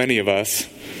going to help any of us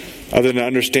other than to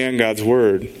understand God's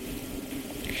Word.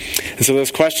 And so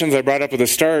those questions I brought up at the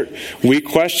start, we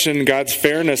question God's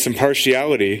fairness and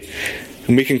partiality.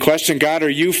 And we can question, God, are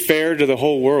you fair to the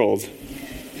whole world?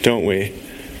 Don't we?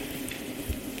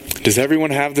 Does everyone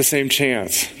have the same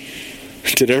chance?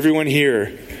 Did everyone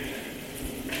hear?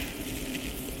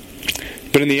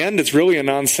 But in the end, it's really a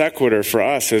non sequitur for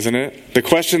us, isn't it? The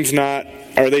question's not,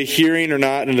 are they hearing or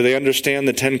not, and do they understand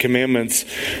the 10 Commandments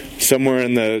somewhere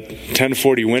in the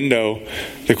 1040 window?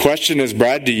 The question is,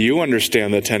 Brad, do you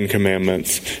understand the 10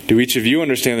 Commandments? Do each of you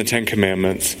understand the 10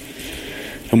 Commandments?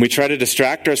 And we try to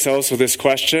distract ourselves with this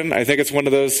question. I think it's one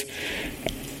of those,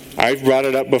 I've brought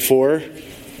it up before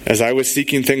as I was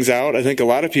seeking things out. I think a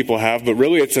lot of people have, but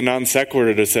really it's a non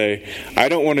sequitur to say, I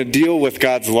don't want to deal with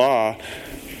God's law.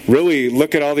 Really,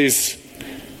 look at all these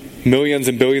millions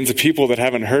and billions of people that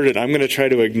haven't heard it. I'm going to try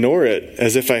to ignore it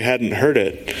as if I hadn't heard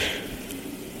it.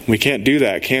 We can't do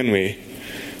that, can we?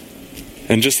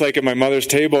 And just like at my mother's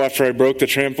table after I broke the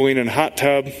trampoline and hot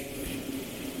tub,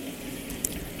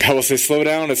 God will say, slow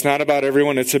down, it's not about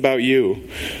everyone, it's about you.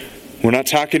 We're not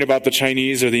talking about the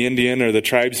Chinese or the Indian or the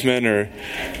tribesman or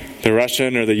the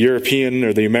Russian or the European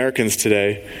or the Americans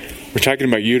today. We're talking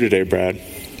about you today, Brad.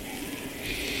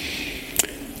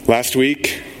 Last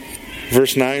week,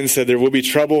 verse 9 said, there will be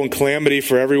trouble and calamity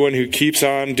for everyone who keeps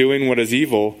on doing what is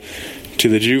evil, to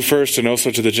the Jew first and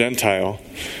also to the Gentile.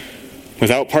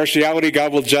 Without partiality,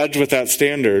 God will judge with that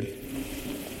standard.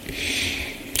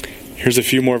 Here's a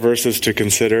few more verses to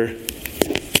consider.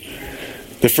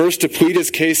 The first to plead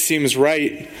his case seems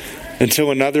right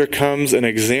until another comes and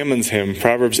examines him.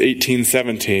 Proverbs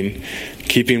 18:17,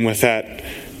 keeping with that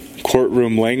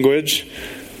courtroom language.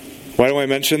 Why do I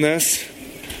mention this?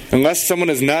 Unless someone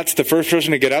is nuts, the first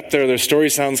person to get up there, their story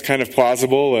sounds kind of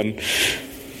plausible and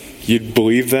you'd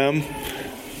believe them.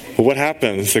 But what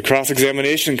happens? The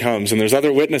cross-examination comes and there's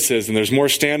other witnesses and there's more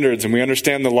standards and we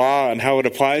understand the law and how it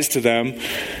applies to them,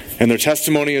 and their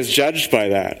testimony is judged by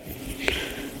that.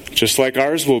 Just like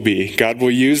ours will be. God will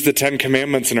use the 10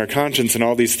 Commandments in our conscience and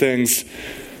all these things.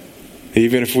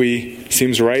 Even if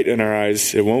seems right in our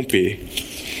eyes, it won't be.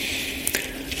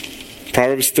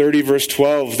 Proverbs 30, verse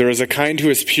 12, there is a kind who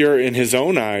is pure in his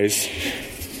own eyes,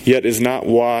 yet is not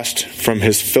washed from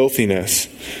his filthiness.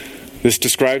 This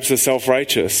describes the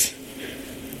self-righteous.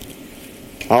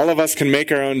 All of us can make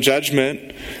our own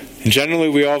judgment, and generally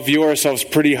we all view ourselves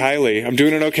pretty highly. I'm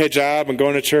doing an okay job, I'm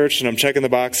going to church, and I'm checking the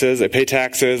boxes, I pay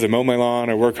taxes, I mow my lawn,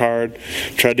 I work hard,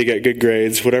 tried to get good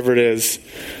grades, whatever it is.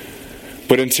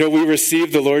 But until we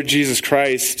receive the Lord Jesus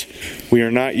Christ, we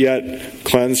are not yet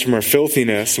cleansed from our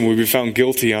filthiness and will be found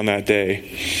guilty on that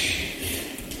day.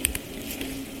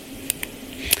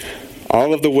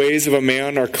 All of the ways of a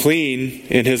man are clean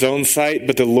in his own sight,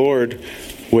 but the Lord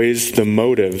weighs the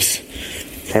motives.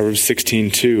 Proverbs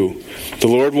 16:2. The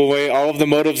Lord will weigh all of the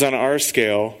motives on our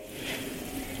scale.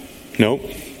 Nope.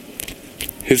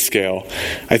 His scale.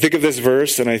 I think of this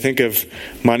verse and I think of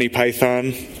Monty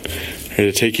Python.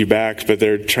 To take you back, but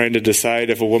they're trying to decide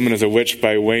if a woman is a witch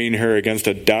by weighing her against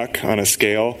a duck on a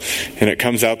scale, and it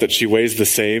comes out that she weighs the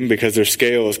same because their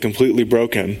scale is completely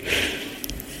broken.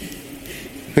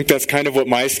 I think that's kind of what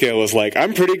my scale is like.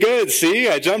 I'm pretty good, see?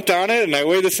 I jumped on it and I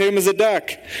weigh the same as a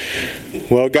duck.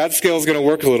 Well, God's scale is going to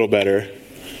work a little better,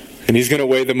 and He's going to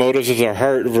weigh the motives of our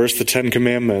heart versus the 10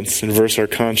 Commandments and versus our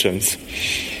conscience.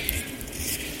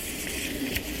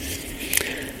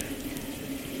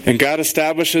 And God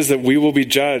establishes that we will be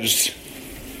judged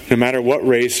no matter what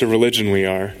race or religion we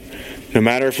are, no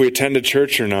matter if we attend a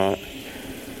church or not.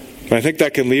 But I think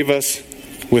that can leave us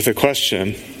with a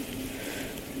question.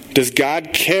 Does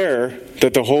God care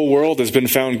that the whole world has been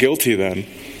found guilty then?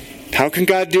 How can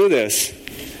God do this?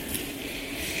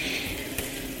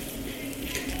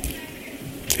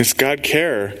 Does God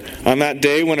care? On that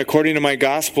day when, according to my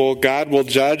gospel, God will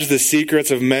judge the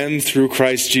secrets of men through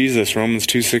Christ Jesus, Romans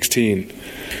 2:16.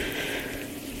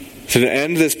 So to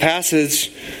end this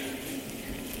passage,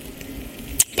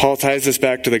 Paul ties this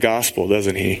back to the gospel,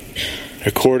 doesn't he?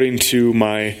 According to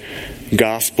my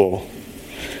gospel.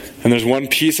 And there's one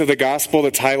piece of the gospel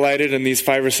that's highlighted in these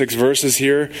 5 or 6 verses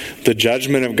here, the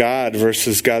judgment of God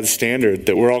versus God's standard,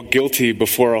 that we're all guilty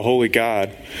before a holy God.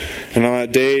 And on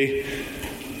that day,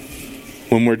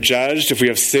 when we're judged, if we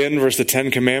have sinned versus the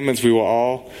 10 Commandments, we will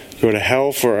all go to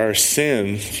hell for our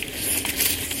sins.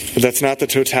 But that's not the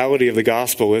totality of the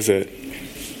gospel, is it?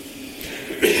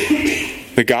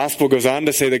 The gospel goes on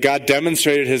to say that God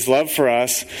demonstrated his love for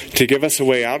us to give us a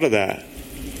way out of that.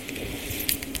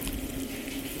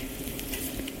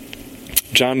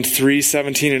 John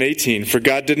 3:17 and 18. For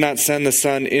God did not send the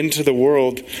Son into the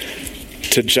world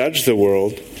to judge the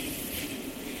world,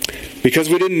 because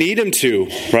we didn't need him to,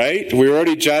 right? We were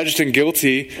already judged and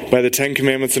guilty by the 10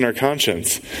 Commandments in our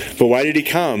conscience. But why did he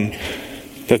come?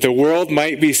 That the world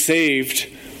might be saved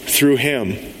through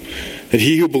him. That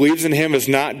he who believes in him is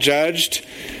not judged.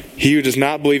 He who does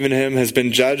not believe in him has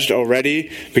been judged already,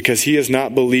 because he has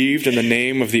not believed in the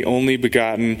name of the only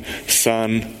begotten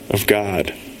Son of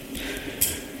God.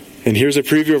 And here's a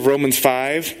preview of Romans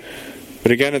 5.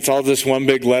 But again, it's all just one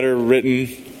big letter written,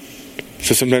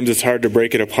 so sometimes it's hard to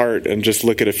break it apart and just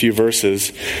look at a few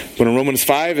verses. But in Romans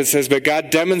 5 it says, but God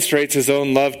demonstrates his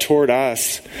own love toward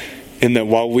us in that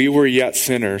while we were yet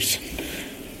sinners,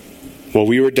 while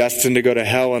we were destined to go to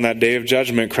hell on that day of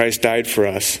judgment, Christ died for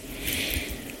us.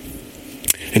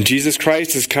 And Jesus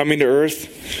Christ is coming to earth,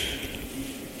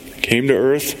 came to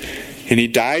earth, and he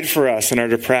died for us in our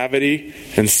depravity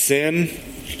and sin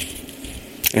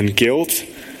and guilt.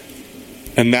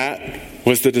 And that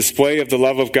was the display of the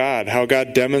love of God, how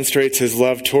God demonstrates his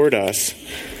love toward us.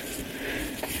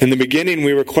 In the beginning,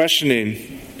 we were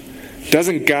questioning,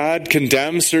 doesn't God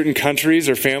condemn certain countries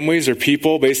or families or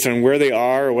people based on where they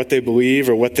are or what they believe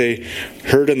or what they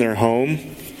heard in their home?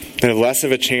 They have less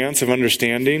of a chance of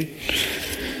understanding.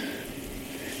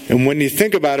 And when you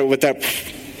think about it with that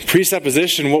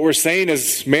presupposition, what we're saying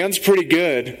is man's pretty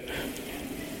good.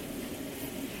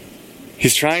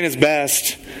 He's trying his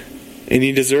best, and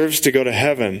he deserves to go to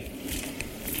heaven.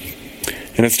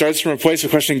 And it starts from a place of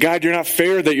questioning, God, you're not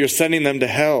fair that you're sending them to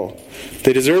hell.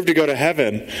 They deserve to go to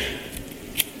heaven.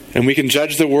 And we can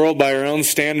judge the world by our own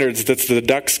standards. That's the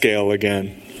duck scale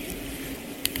again.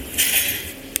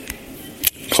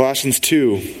 Colossians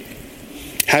 2.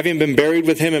 Having been buried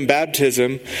with him in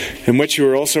baptism, in which you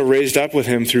were also raised up with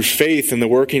him through faith in the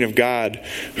working of God,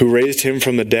 who raised him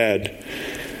from the dead.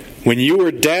 When you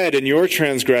were dead in your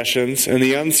transgressions and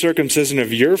the uncircumcision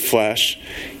of your flesh,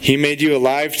 he made you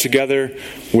alive together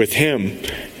with him,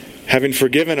 having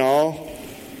forgiven all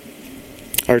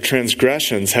our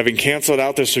transgressions, having canceled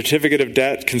out the certificate of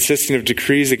debt consisting of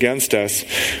decrees against us,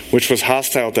 which was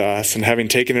hostile to us, and having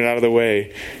taken it out of the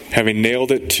way, having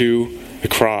nailed it to the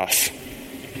cross.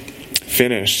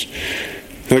 Finished.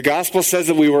 The gospel says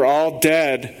that we were all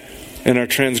dead in our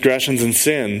transgressions and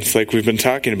sins, like we've been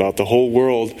talking about. The whole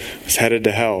world was headed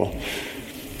to hell.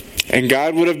 And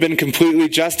God would have been completely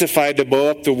justified to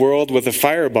blow up the world with a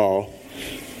fireball,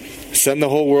 send the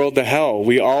whole world to hell.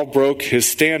 We all broke his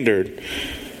standard.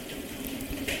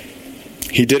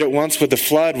 He did it once with the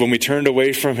flood when we turned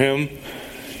away from him,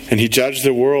 and he judged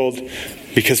the world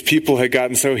because people had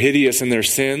gotten so hideous in their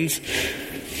sins.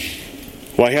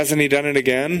 Why hasn't he done it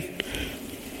again?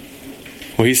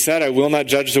 Well, he said, I will not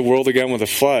judge the world again with a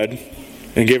flood,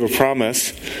 and gave a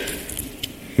promise.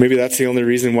 Maybe that's the only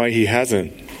reason why he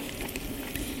hasn't.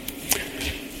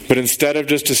 But instead of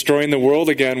just destroying the world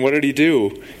again, what did he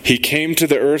do? He came to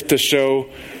the earth to show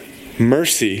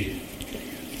mercy.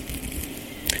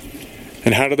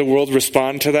 And how did the world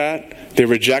respond to that? They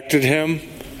rejected him,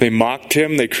 they mocked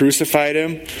him, they crucified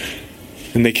him,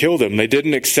 and they killed him. They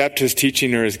didn't accept his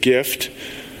teaching or his gift.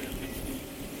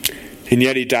 And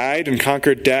yet he died and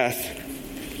conquered death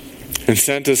and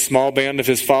sent a small band of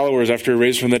his followers after he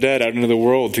raised from the dead out into the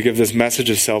world to give this message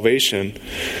of salvation.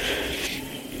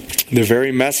 The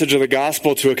very message of the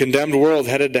gospel to a condemned world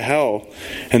headed to hell.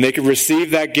 And they could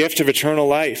receive that gift of eternal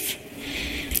life.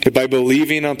 That by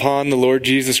believing upon the Lord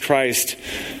Jesus Christ,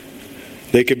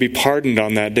 they could be pardoned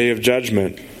on that day of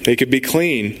judgment. They could be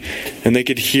clean. And they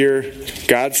could hear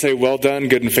God say, well done,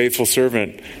 good and faithful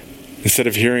servant. instead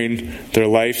of hearing their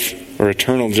life or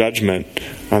eternal judgment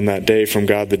on that day from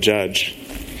God the judge.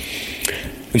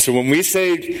 And so when we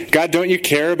say, God, don't you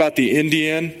care about the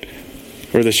Indian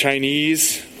or the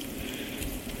Chinese?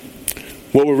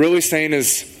 What we're really saying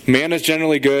is, man is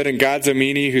generally good and God's a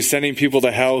meanie who's sending people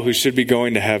to hell who should be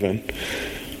going to heaven.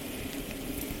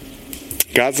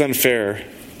 God's unfair.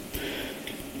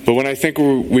 But when I think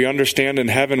we understand in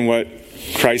heaven what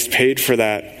Christ paid for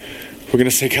that, we're going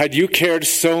to say, God, you cared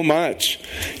so much.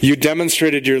 You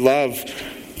demonstrated your love.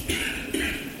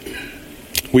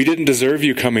 We didn't deserve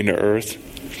you coming to earth.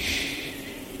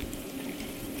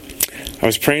 I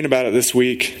was praying about it this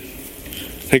week,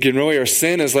 thinking really our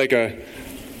sin is like a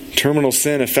terminal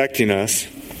sin affecting us.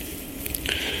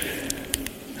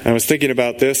 I was thinking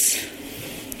about this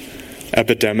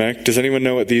epidemic. Does anyone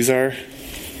know what these are?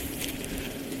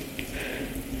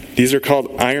 These are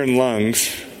called iron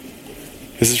lungs.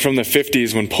 This is from the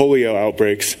 50s when polio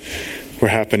outbreaks were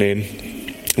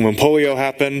happening. And when polio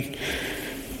happened,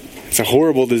 it's a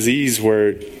horrible disease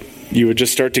where you would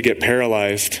just start to get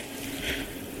paralyzed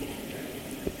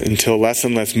until less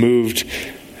and less moved.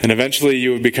 And eventually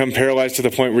you would become paralyzed to the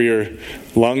point where your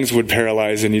lungs would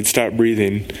paralyze and you'd stop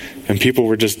breathing. And people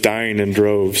were just dying in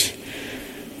droves.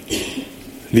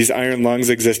 These iron lungs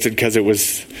existed because it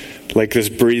was like this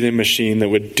breathing machine that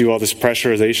would do all this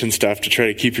pressurization stuff to try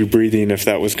to keep you breathing if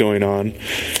that was going on.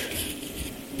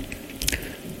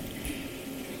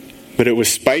 But it was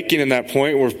spiking in that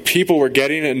point where people were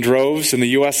getting it in droves. In the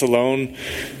U.S. alone,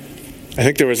 I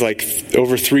think there was like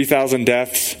over 3,000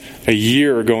 deaths a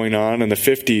year going on in the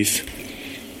 50s.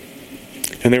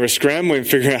 And they were scrambling,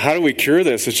 figuring out, how do we cure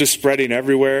this? It's just spreading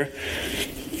everywhere.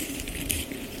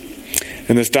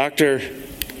 And this doctor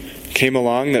came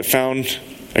along that found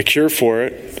a cure for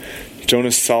it,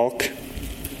 Jonas Salk.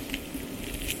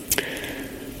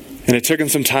 And it took him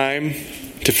some time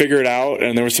to figure it out,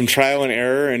 and there was some trial and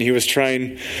error, and him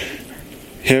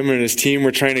and his team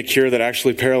were trying a cure that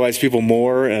actually paralyzed people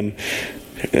more, and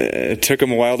it took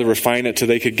them a while to refine it till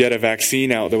they could get a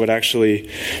vaccine out that would actually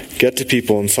get to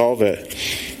people and solve it.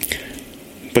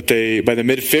 But by the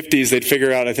mid-50s, they'd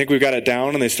figure out, I think we've got it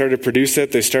down, and they started to produce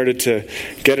it. They started to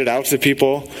get it out to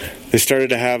people. They started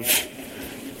to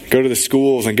go to the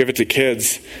schools and give it to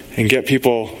kids and get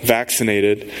people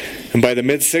vaccinated. And by the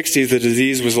mid-60s, the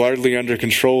disease was largely under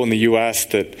control in the U.S.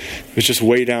 that it was just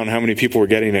way down how many people were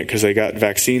getting it because they got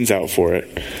vaccines out for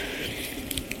it.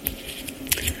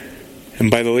 And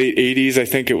by the late 80s, I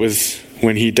think it was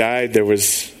when he died, there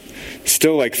was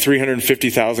still like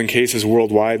 350,000 cases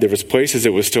worldwide. There was places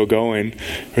it was still going.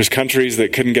 There was countries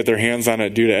that couldn't get their hands on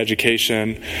it due to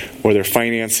education or their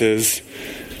finances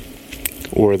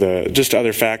or just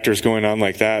other factors going on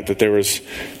like that there was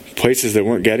places that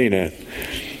weren't getting it.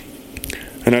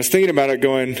 And I was thinking about it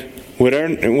going, would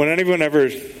anyone ever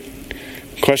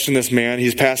question this man?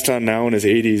 He's passed on now in his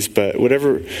 80s, but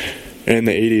whatever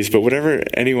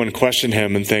anyone question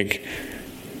him and think,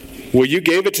 well, you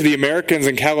gave it to the Americans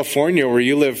in California where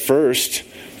you live first.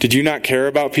 Did you not care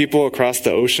about people across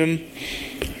the ocean?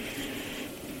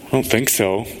 I don't think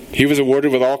so. He was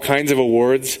awarded with all kinds of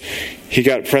awards. He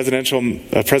got a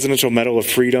Presidential Medal of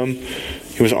Freedom.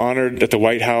 He was honored at the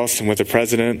White House and with the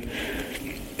president.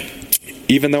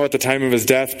 Even though at the time of his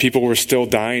death, people were still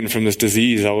dying from this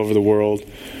disease all over the world.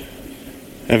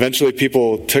 Eventually,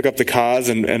 people took up the cause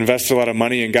and invested a lot of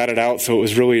money and got it out, so it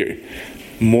was really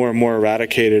more and more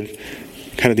eradicated,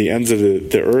 kind of the ends of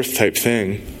the earth type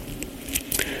thing.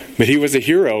 But he was a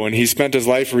hero, and he spent his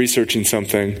life researching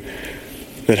something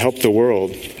that helped the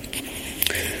world.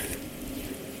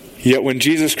 Yet when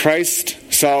Jesus Christ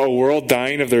saw a world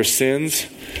dying of their sins,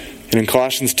 and in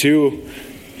Colossians 2,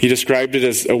 he described it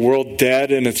as a world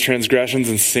dead in its transgressions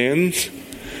and sins,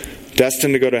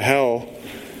 destined to go to hell.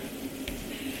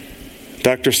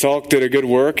 Dr. Salk did a good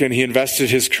work, and he invested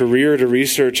his career to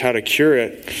research how to cure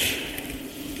it.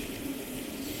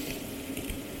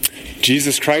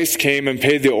 Jesus Christ came and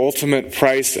paid the ultimate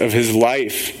price of his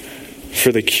life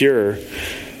for the cure,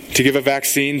 to give a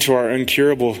vaccine to our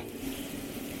incurable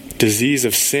disease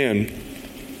of sin.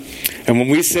 And when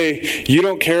we say, you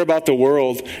don't care about the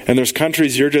world, and there's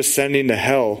countries you're just sending to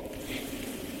hell,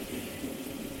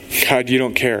 God, you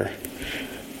don't care.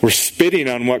 We're spitting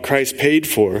on what Christ paid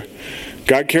for.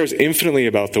 God cares infinitely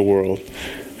about the world.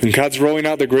 And God's rolling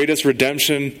out the greatest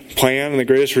redemption plan and the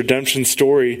greatest redemption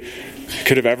story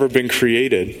could have ever been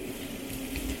created.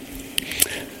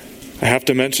 I have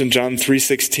to mention John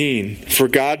 3:16. For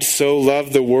God so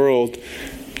loved the world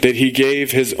that he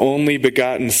gave his only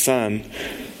begotten Son,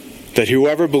 that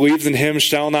whoever believes in him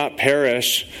shall not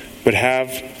perish, but have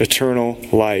eternal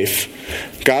life.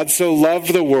 God so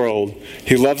loved the world,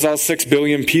 he loves all 6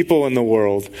 billion people in the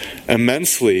world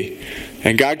immensely.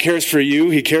 And God cares for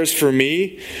you, he cares for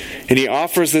me, and he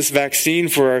offers this vaccine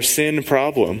for our sin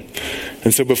problem.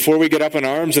 And so before we get up in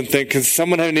arms and think, can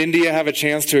someone in India have a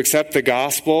chance to accept the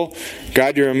gospel?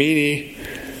 God, you're a meanie.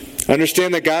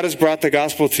 Understand that God has brought the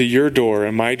gospel to your door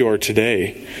and my door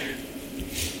today.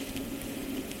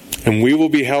 And we will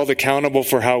be held accountable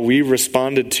for how we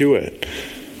responded to it.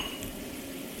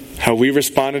 How we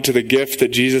responded to the gift that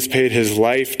Jesus paid his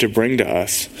life to bring to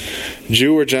us.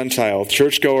 Jew or Gentile,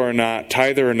 churchgoer or not,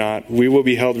 tither or not, we will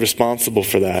be held responsible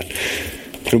for that.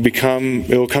 It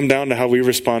will come down to how we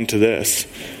respond to this.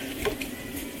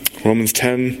 Romans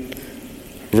 10,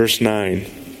 verse 9.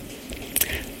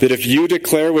 That if you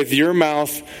declare with your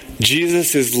mouth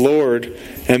Jesus is Lord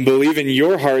and believe in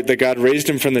your heart that God raised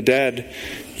him from the dead,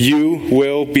 you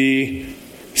will be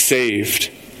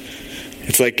saved.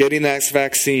 It's like getting that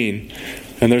vaccine,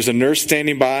 and there's a nurse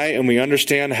standing by, and we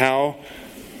understand how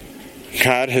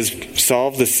God has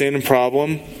solved the sin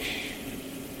problem.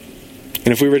 And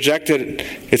if we reject it,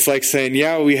 it's like saying,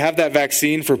 yeah, we have that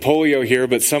vaccine for polio here,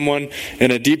 but someone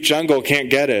in a deep jungle can't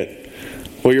get it.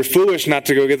 Well, you're foolish not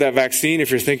to go get that vaccine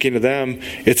if you're thinking to them,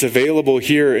 it's available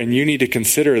here, and you need to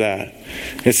consider that.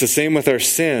 It's the same with our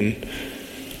sin.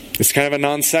 It's kind of a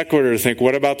non sequitur to think,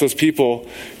 what about those people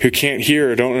who can't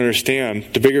hear or don't understand?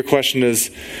 The bigger question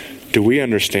is, do we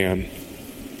understand?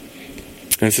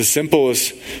 And it's as simple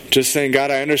as just saying, God,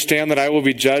 I understand that I will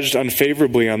be judged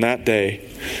unfavorably on that day,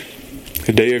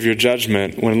 the day of your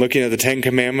judgment. When looking at the 10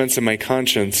 Commandments in my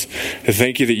conscience, I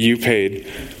thank you that you paid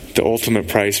the ultimate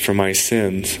price for my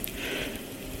sins.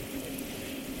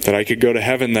 That I could go to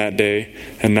heaven that day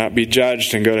and not be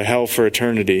judged and go to hell for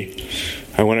eternity.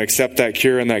 I want to accept that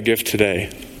cure and that gift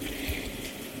today.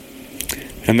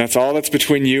 And that's all that's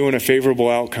between you and a favorable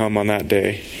outcome on that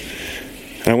day.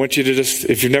 And I want you to just,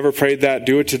 if you've never prayed that,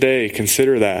 do it today.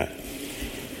 Consider that.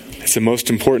 It's the most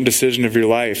important decision of your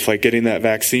life, like getting that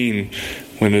vaccine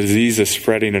when the disease is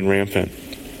spreading and rampant.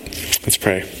 Let's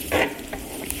pray.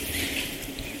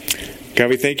 God,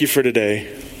 we thank you for today.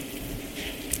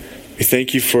 We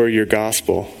thank you for your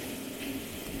gospel.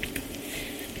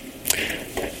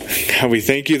 God, we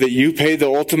thank you that you paid the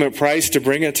ultimate price to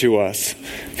bring it to us.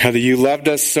 God, that you loved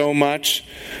us so much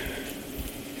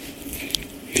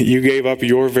that you gave up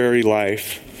your very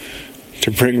life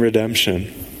to bring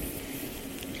redemption.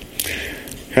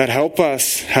 God, help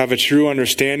us have a true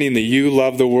understanding that you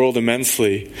love the world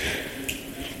immensely.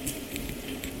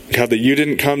 God, that you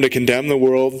didn't come to condemn the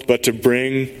world, but to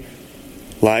bring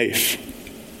life.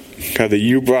 God, that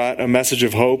you brought a message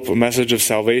of hope, a message of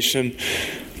salvation.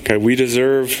 God, we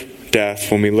deserve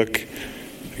death when we look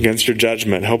against your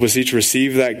judgment. Help us each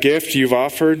receive that gift you've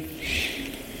offered.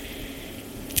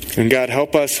 And God,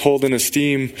 help us hold in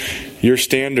esteem your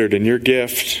standard and your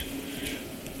gift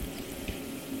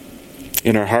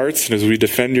in our hearts, and as we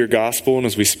defend your gospel and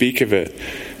as we speak of it.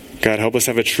 God, help us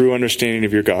have a true understanding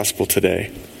of your gospel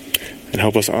today. And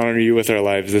help us honor you with our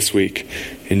lives this week.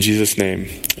 In Jesus' name,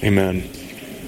 amen.